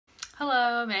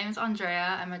Hello, my name is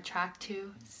Andrea. I'm a Track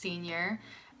 2 senior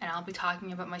and I'll be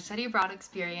talking about my study abroad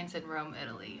experience in Rome,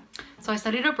 Italy. So I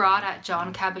studied abroad at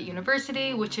John Cabot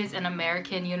University, which is an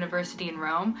American university in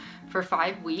Rome, for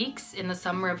 5 weeks in the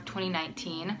summer of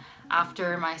 2019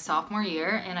 after my sophomore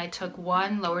year, and I took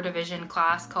one lower division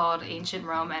class called Ancient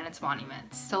Rome and its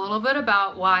Monuments. So a little bit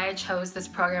about why I chose this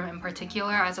program in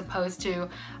particular as opposed to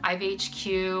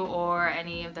IVHQ or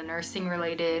any of the nursing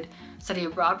related study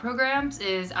abroad programs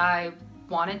is I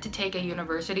wanted to take a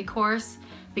university course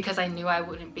because I knew I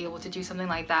wouldn't be able to do something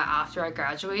like that after I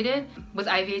graduated. With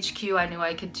IVHQ, I knew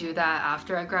I could do that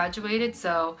after I graduated,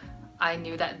 so I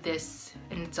knew that this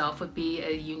in itself would be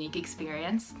a unique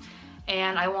experience.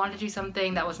 And I wanted to do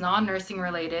something that was non-nursing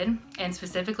related, and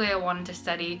specifically I wanted to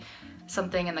study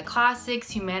something in the classics,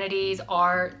 humanities,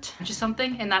 art, just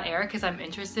something in that era because I'm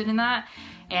interested in that,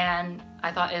 and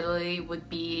I thought Italy would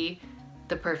be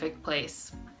the perfect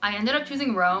place. I ended up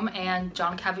choosing Rome and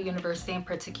John Cabot University in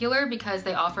particular because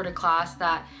they offered a class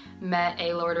that met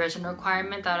a lower division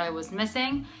requirement that I was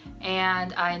missing,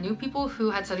 and I knew people who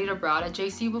had studied abroad at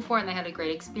JCU before and they had a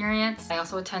great experience. I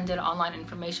also attended online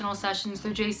informational sessions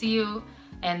through JCU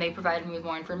and they provided me with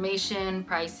more information,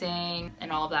 pricing,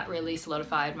 and all of that really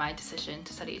solidified my decision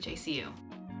to study at JCU.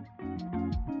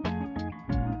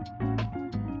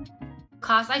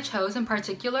 Class I chose in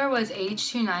particular was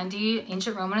AH290,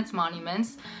 Ancient Rome and its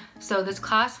Monuments. So this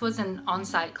class was an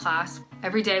on-site class.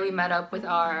 Every day we met up with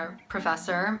our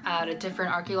professor at a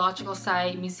different archaeological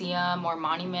site, museum, or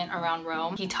monument around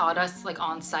Rome. He taught us like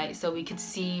on-site so we could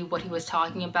see what he was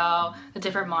talking about, the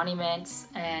different monuments,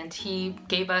 and he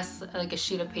gave us like a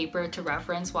sheet of paper to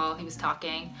reference while he was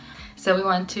talking. So we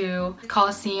went to the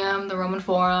Colosseum, the Roman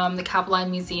Forum, the Capitoline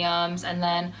museums, and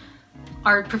then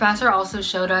our professor also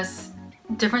showed us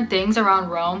different things around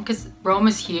Rome because Rome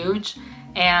is huge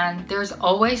and there's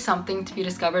always something to be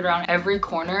discovered around every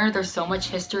corner. There's so much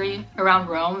history around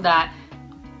Rome that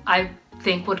I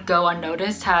think would go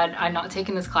unnoticed had I not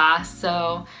taken this class.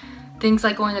 So things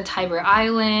like going to Tiber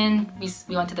Island, we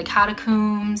went to the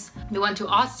catacombs, we went to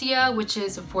Ostia, which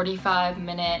is a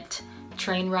 45-minute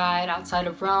train ride outside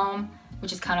of Rome,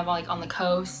 which is kind of like on the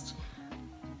coast.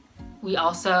 We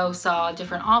also saw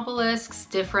different obelisks,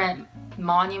 different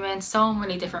monuments, so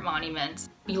many different monuments.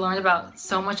 We learned about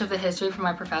so much of the history from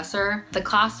my professor. The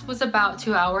class was about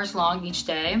 2 hours long each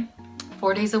day,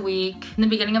 4 days a week. In the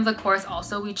beginning of the course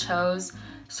also we chose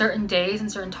certain days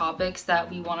and certain topics that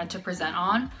we wanted to present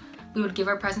on. We would give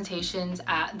our presentations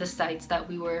at the sites that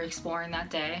we were exploring that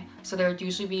day. So there would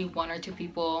usually be 1 or 2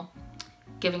 people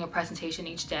giving a presentation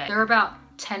each day. There were about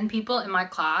 10 people in my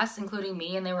class, including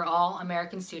me, and they were all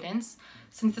American students.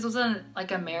 Since this was an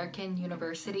American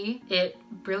university, it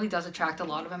really does attract a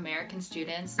lot of American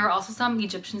students. There were also some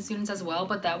Egyptian students as well,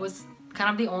 but that was kind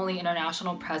of the only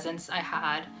international presence I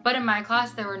had. But in my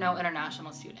class, there were no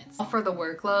international students. For the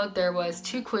workload, there was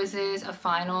 2 quizzes, a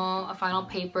final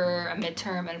paper, a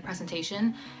midterm, and a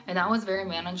presentation, and that was very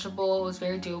manageable. It was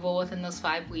very doable within those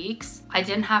 5 weeks. I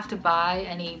didn't have to buy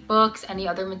any books, any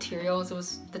other materials. It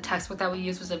was the textbook that we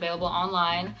used was available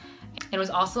online. It was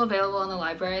also available in the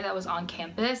library that was on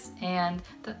campus, and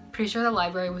pretty sure the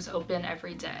library was open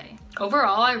every day.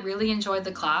 Overall, I really enjoyed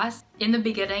the class. In the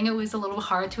beginning, it was a little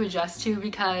hard to adjust to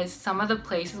because some of the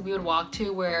places we would walk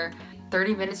to were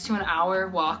 30 minutes to an hour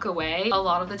walk away. A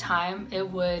lot of the time, it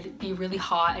would be really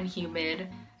hot and humid,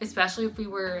 especially if we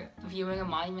were viewing a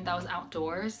monument that was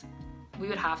outdoors. We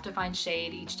would have to find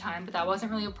shade each time, but that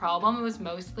wasn't really a problem. It was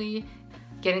mostly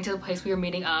getting to the place we were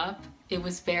meeting up. It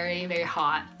was very, very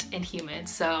hot and humid.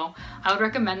 So I would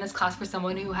recommend this class for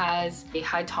someone who has a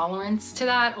high tolerance to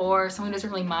that or someone who doesn't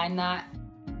really mind that.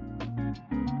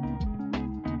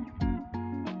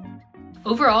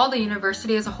 Overall, the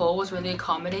university as a whole was really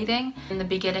accommodating. In the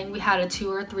beginning, we had a 2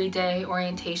 or 3 day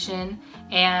orientation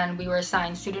and we were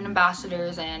assigned student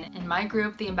ambassadors, and in my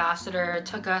group, the ambassador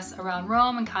took us around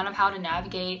Rome and kind of how to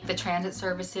navigate the transit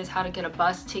services, how to get a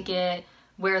bus ticket,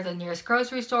 where the nearest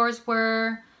grocery stores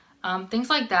were, things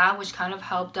like that, which kind of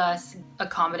helped us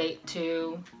accommodate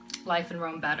to life in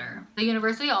Rome better. The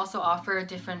university also offered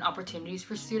different opportunities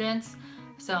for students.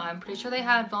 So I'm pretty sure they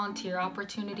had volunteer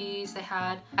opportunities. They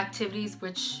had activities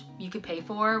which you could pay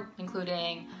for,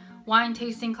 including wine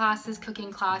tasting classes,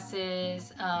 cooking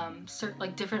classes,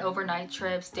 like different overnight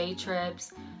trips, day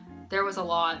trips. There was a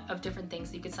lot of different things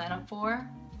that you could sign up for.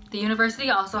 The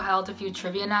university also held a few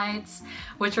trivia nights,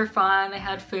 which were fun. They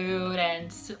had food and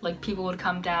like people would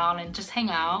come down and just hang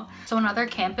out. So another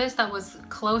campus that was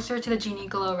closer to the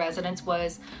Gianicolo residence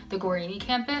was the Guarini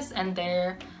campus, and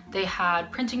there They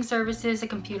had printing services, a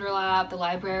computer lab, the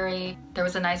library. There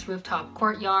was a nice rooftop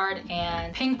courtyard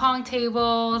and ping pong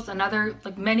tables,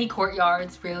 many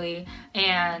courtyards really,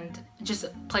 and just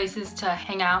places to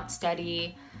hang out,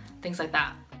 study, things like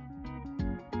that.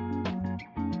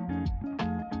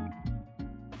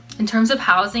 In terms of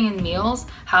housing and meals,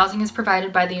 housing is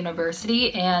provided by the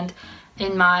university, and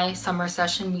in my summer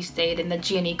session we stayed in the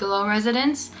Gianicolo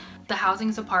residence. The housing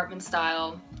is apartment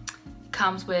style,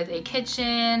 comes with a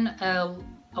kitchen, a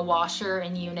washer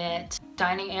and unit,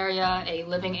 dining area, a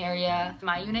living area.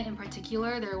 My unit in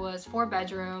particular, there was 4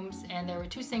 bedrooms and there were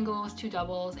 2 singles, 2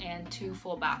 doubles, and 2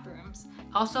 full bathrooms.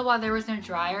 Also, while there was no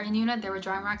dryer in unit, there were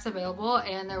drying racks available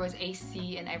and there was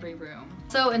AC in every room.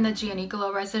 So in the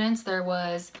Gianicolo residence, there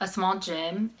was a small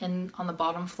gym on the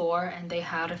bottom floor, and they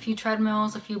had a few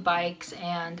treadmills, a few bikes,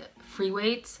 and free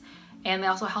weights. And they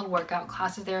also held workout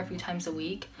classes there a few times a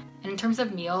week. And in terms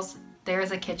of meals, there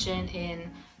is a kitchen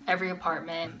in every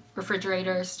apartment,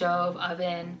 refrigerator, stove,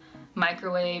 oven,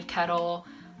 microwave, kettle.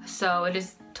 So it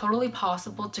is totally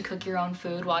possible to cook your own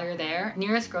food while you're there.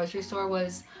 Nearest grocery store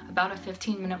was about a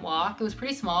 15-minute walk. It was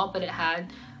pretty small, but it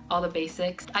had all the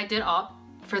basics. I did opt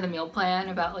for the meal plan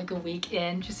about like a week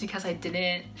in, just because I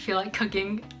didn't feel like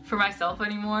cooking for myself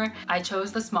anymore. I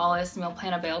chose the smallest meal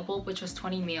plan available, which was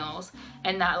 20 meals,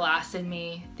 and that lasted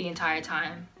me the entire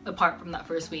time, apart from that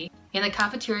first week. And the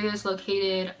cafeteria is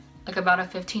located like about a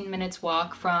 15 minutes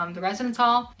walk from the residence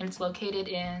hall, and it's located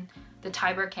in the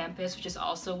Tiber campus, which is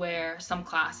also where some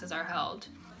classes are held.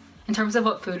 In terms of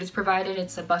what food is provided,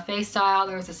 it's a buffet style.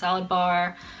 There's a salad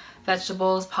bar,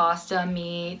 vegetables, pasta,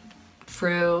 meat,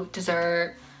 fruit,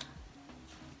 dessert,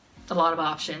 a lot of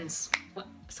options.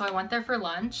 So I went there for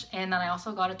lunch, and then I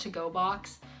also got a to-go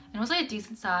box, and it was like a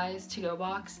decent size to-go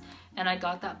box, and I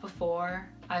got that before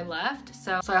I left.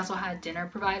 So I also had dinner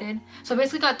provided. So I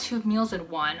basically got 2 meals in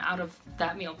one out of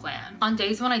that meal plan. On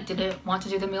days when I didn't want to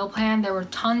do the meal plan, there were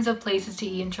tons of places to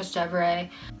eat in Trastevere.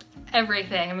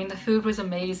 Everything. I mean, the food was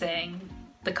amazing.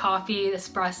 The coffee, the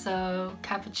espresso,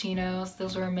 cappuccinos,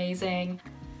 those were amazing.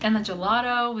 And the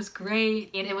gelato was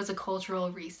great, and it was a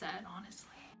cultural reset, honestly.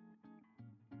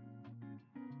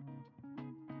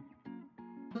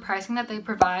 The pricing that they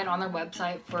provide on their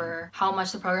website for how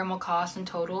much the program will cost in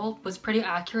total was pretty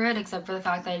accurate, except for the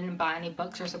fact that I didn't buy any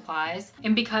books or supplies.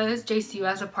 And because JCU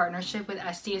has a partnership with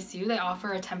SDSU, they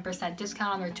offer a 10%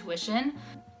 discount on their tuition.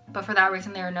 But for that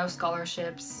reason, there are no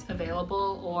scholarships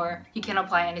available, or you can't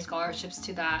apply any scholarships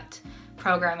to that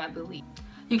program, I believe.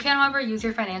 You can, however, use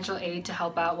your financial aid to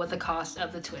help out with the cost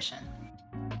of the tuition.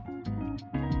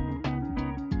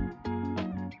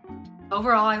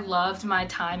 Overall, I loved my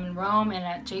time in Rome and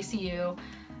at JCU.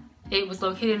 It was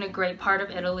located in a great part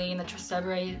of Italy in the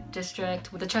Trastevere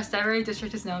district. The Trastevere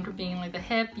district is known for being like the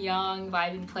hip, young,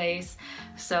 vibing place,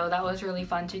 so that was really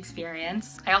fun to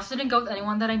experience. I also didn't go with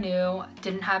anyone that I knew,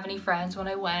 didn't have any friends when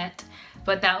I went,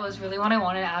 but that was really what I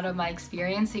wanted out of my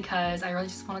experience, because I really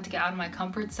just wanted to get out of my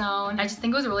comfort zone. I just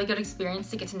think it was a really good experience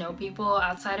to get to know people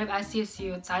outside of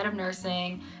SDSU, outside of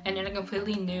nursing, and in a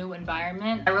completely new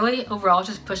environment. It really overall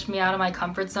just pushed me out of my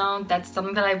comfort zone. That's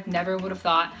something that I never would have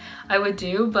thought I would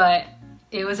do, but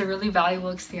it was a really valuable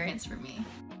experience for me.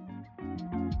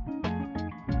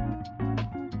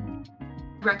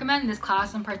 I recommend this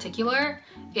class in particular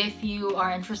if you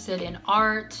are interested in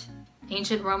art,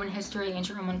 ancient Roman history,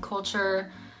 ancient Roman culture,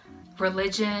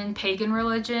 religion, pagan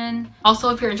religion. Also,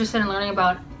 if you're interested in learning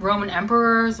about Roman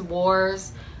emperors,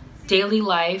 wars, daily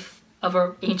life of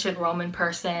an ancient Roman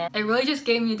person. It really just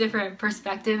gave me a different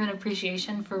perspective and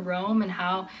appreciation for Rome and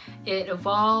how it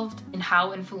evolved and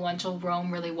how influential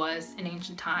Rome really was in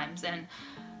ancient times, and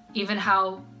even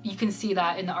how you can see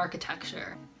that in the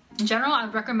architecture. In general, I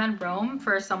would recommend Rome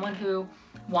for someone who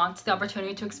wants the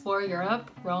opportunity to explore Europe.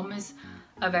 Rome is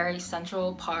a very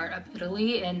central part of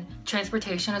Italy, and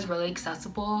transportation is really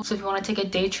accessible. So if you want to take a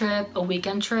day trip, a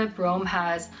weekend trip, Rome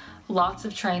has lots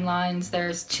of train lines.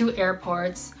 There's 2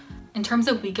 airports. In terms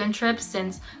of weekend trips,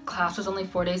 since class was only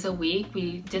 4 days a week,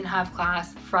 we didn't have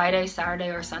class Friday, Saturday,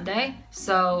 or Sunday.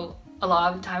 So a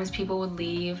lot of times people would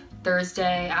leave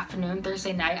Thursday afternoon,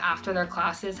 Thursday night after their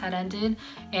classes had ended,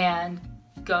 and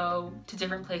go to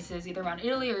different places either around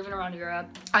Italy or even around Europe.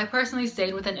 I personally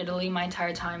stayed within Italy my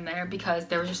entire time there because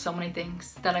there were just so many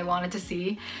things that I wanted to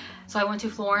see. So I went to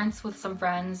Florence with some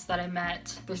friends that I met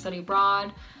through study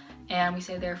abroad, and we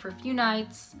stayed there for a few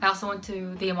nights. I also went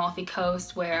to the Amalfi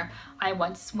Coast, where I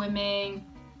went swimming,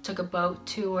 took a boat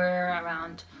tour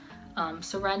around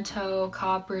Sorrento,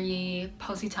 Capri,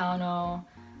 Positano,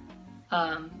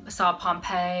 saw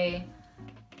Pompeii.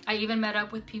 I even met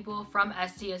up with people from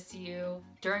SDSU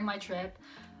during my trip.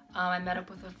 I met up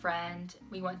with a friend.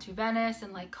 We went to Venice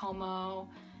and like Como,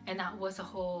 and that was a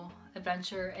whole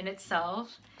adventure in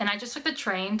itself. And I just took the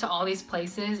train to all these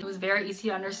places. It was very easy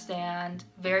to understand,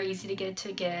 very easy to get a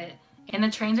ticket, and the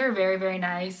trains are very, very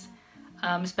nice.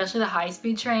 Especially the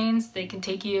high-speed trains. They can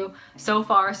take you so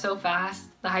far so fast.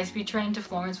 The high-speed train to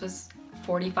Florence was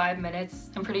 45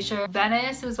 minutes, I'm pretty sure.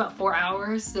 Venice, it was about 4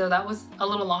 hours, so that was a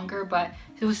little longer, but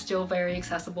it was still very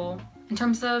accessible. In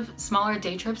terms of smaller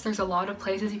day trips, there's a lot of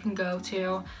places you can go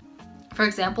to. For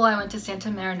example, I went to Santa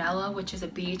Marinella, which is a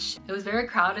beach. It was very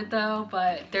crowded though,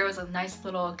 but there was a nice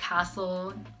little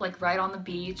castle like right on the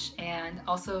beach, and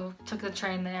also took the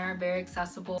train there, very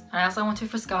accessible. And I also went to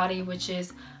Frascati, which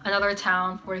is another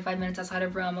town 45 minutes outside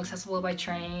of Rome, accessible by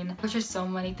train. There's just so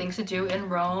many things to do in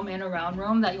Rome and around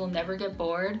Rome that you'll never get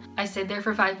bored. I stayed there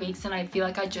for 5 weeks and I feel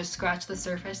like I just scratched the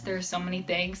surface. There are so many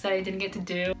things that I didn't get to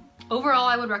do. Overall,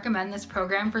 I would recommend this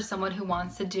program for someone who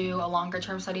wants to do a longer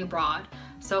term study abroad.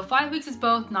 So 5 weeks is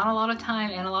both not a lot of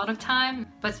time and a lot of time,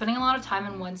 but spending a lot of time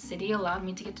in one city allowed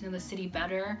me to get to know the city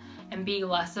better and be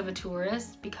less of a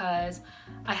tourist, because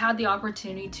I had the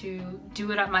opportunity to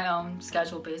do it at my own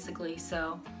schedule basically.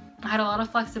 So I had a lot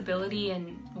of flexibility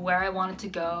in where I wanted to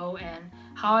go and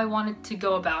how I wanted to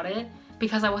go about it,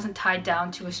 because I wasn't tied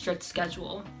down to a strict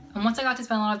schedule. And once I got to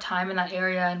spend a lot of time in that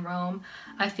area in Rome,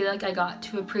 I feel like I got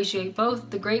to appreciate both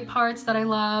the great parts that I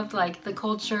loved, like the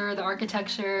culture, the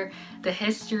architecture, the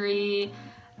history,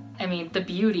 I mean, the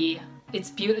beauty. It's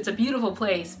a beautiful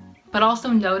place. But also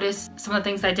notice some of the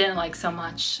things I didn't like so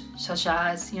much, such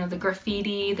as, you know, the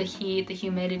graffiti, the heat, the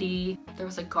humidity. There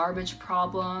was a garbage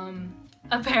problem,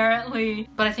 apparently.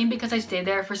 But I think because I stayed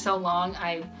there for so long,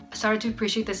 I started to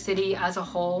appreciate the city as a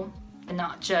whole and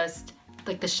not just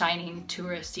like the shining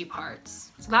touristy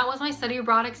parts. So that was my study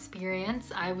abroad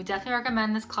experience. I would definitely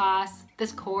recommend this class,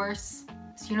 this course,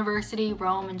 this university,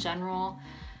 Rome in general.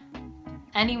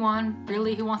 Anyone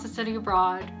really who wants to study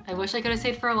abroad. I wish I could have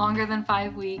stayed for longer than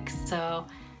 5 weeks. So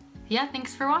yeah,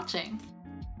 thanks for watching.